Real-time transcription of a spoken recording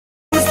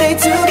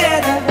stay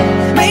together.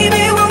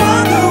 Maybe we'll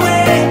walk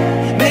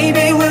away,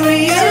 maybe we'll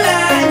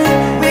realize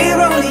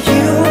we're only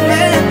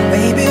human.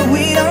 Maybe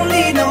we don't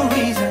need no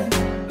reason.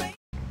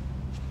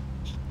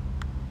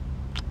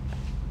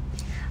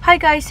 Hi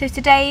guys, so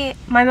today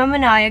my mum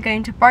and I are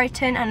going to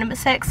Brighton and I'm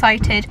so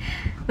excited.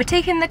 We're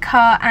taking the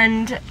car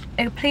and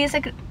please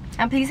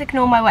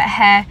ignore my wet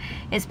hair.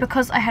 It's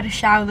because I had a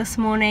shower this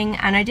morning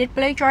and I did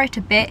blow dry it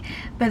a bit,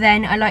 but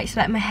then I like to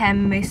let my hair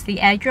mostly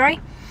air dry.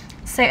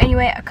 So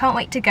anyway, I can't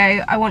wait to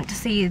go. I want to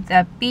see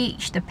the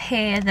beach, the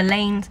pier, the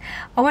lanes.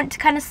 I want to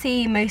kind of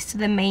see most of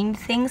the main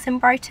things in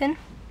Brighton.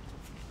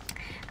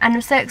 And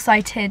I'm so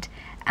excited,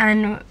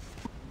 and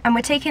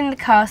we're taking the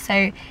car, so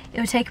it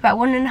will take about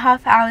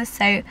 1.5 hours,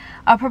 so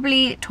I'll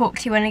probably talk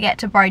to you when I get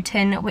to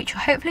Brighton, which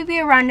will hopefully be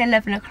around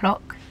 11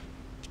 o'clock.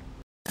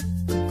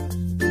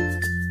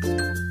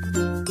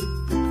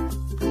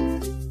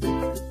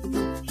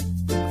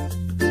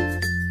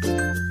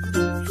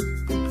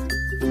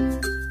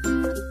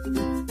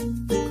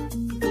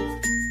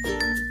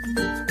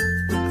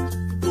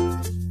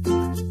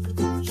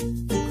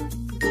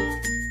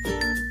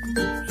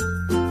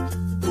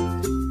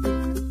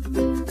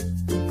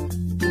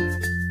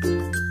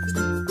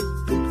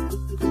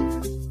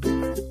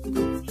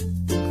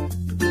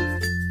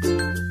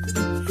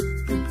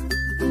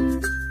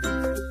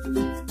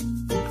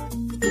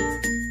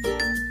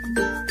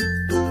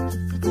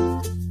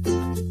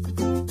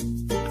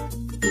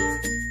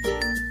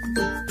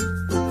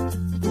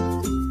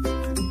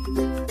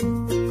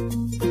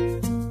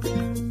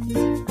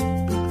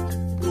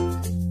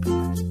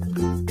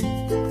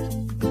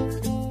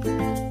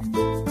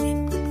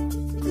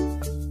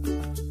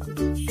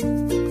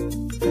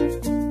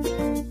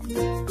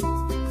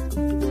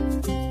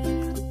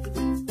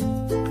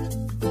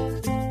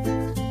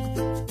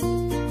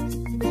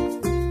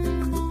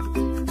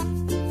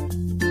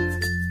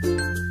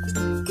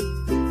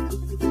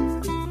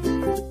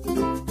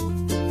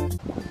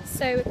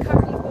 So we're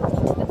currently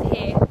walking to the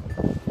pier.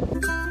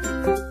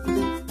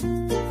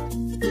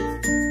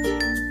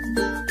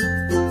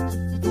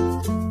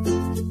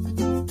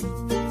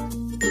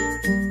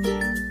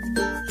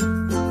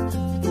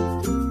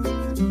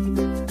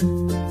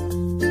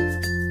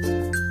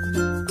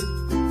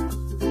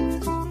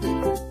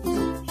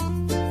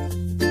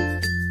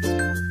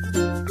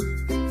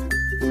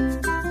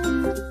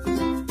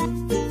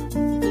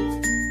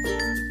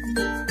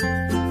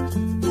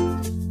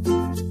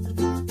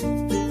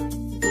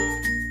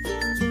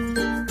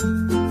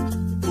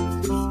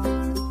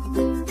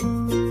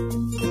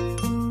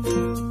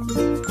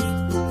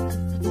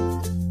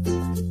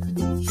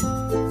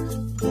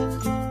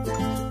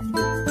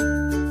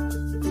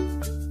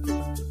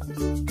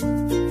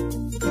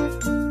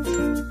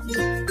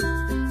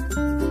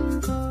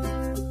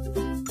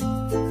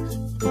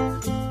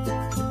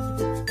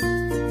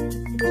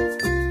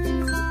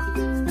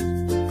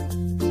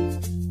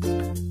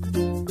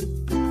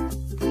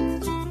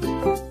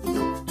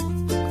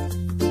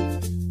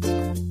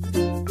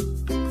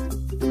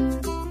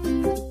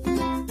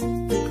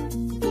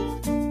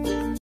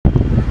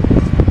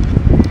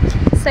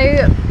 So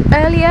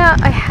earlier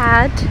I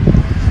had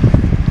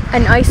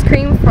an ice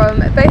cream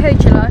from Boho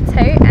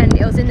Gelato and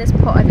it was in this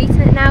pot. I've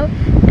eaten it now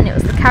and it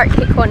was the carrot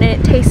cake one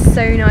and it tastes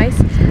so nice.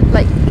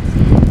 Like,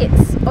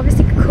 it's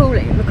obviously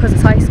cooling because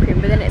it's ice cream,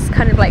 but then it's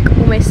kind of like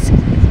almost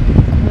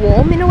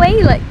warm in a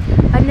way. Like,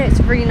 I don't know, it's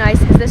really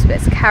nice. It has this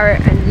bits of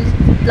carrot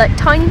and like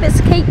tiny bits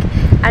of cake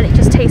and it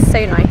just tastes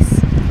so nice.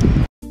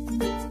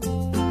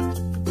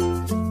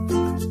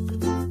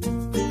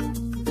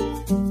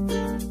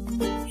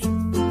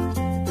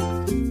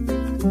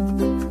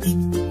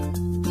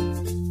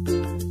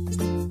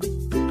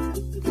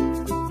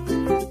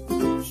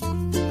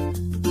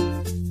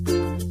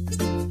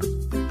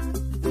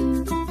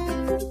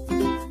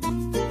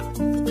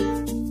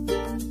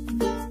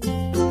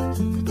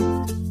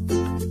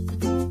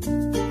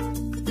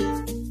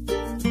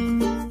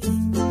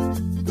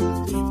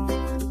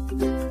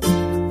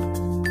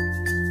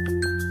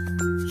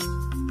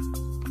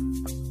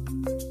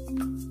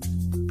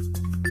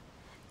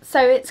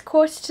 So it's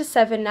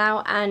 7:15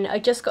 now and I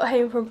just got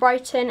home from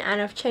Brighton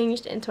and I've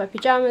changed into my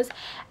pyjamas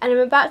and I'm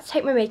about to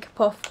take my makeup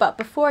off, but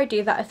before I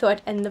do that I thought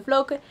I'd end the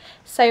vlog.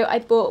 So I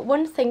bought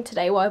one thing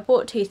today, well I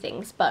bought two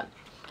things, but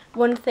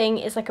one thing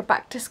is like a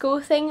back to school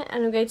thing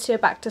and I'm going to do a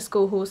back to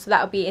school haul, so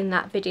that'll be in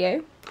that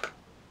video.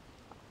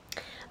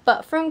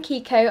 But from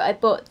Kiko I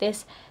bought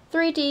this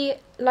 3D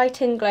Light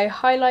and Glow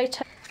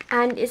highlighter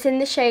and it's in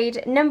the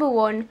shade number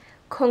 1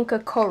 Conquer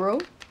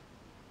Coral.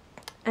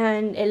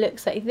 And it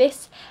looks like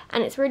this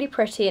and it's really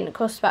pretty and it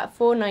cost about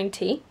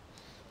 £4.90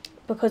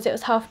 because it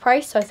was half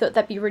price, so I thought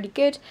that'd be really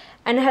good.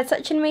 And I had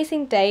such an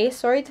amazing day.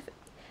 Sorry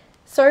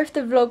if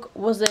the vlog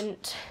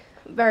wasn't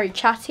very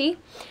chatty,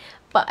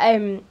 but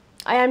I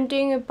am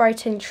doing a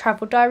Brighton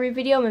travel diary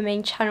video on my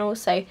main channel,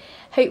 so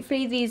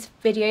hopefully these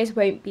videos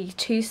won't be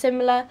too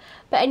similar.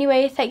 But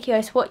anyway, thank you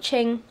guys for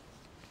watching.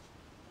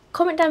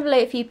 Comment down below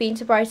if you've been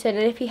to Brighton,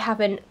 and if you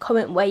haven't,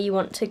 comment where you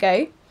want to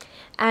go.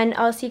 And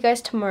I'll see you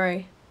guys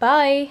tomorrow.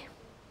 Bye!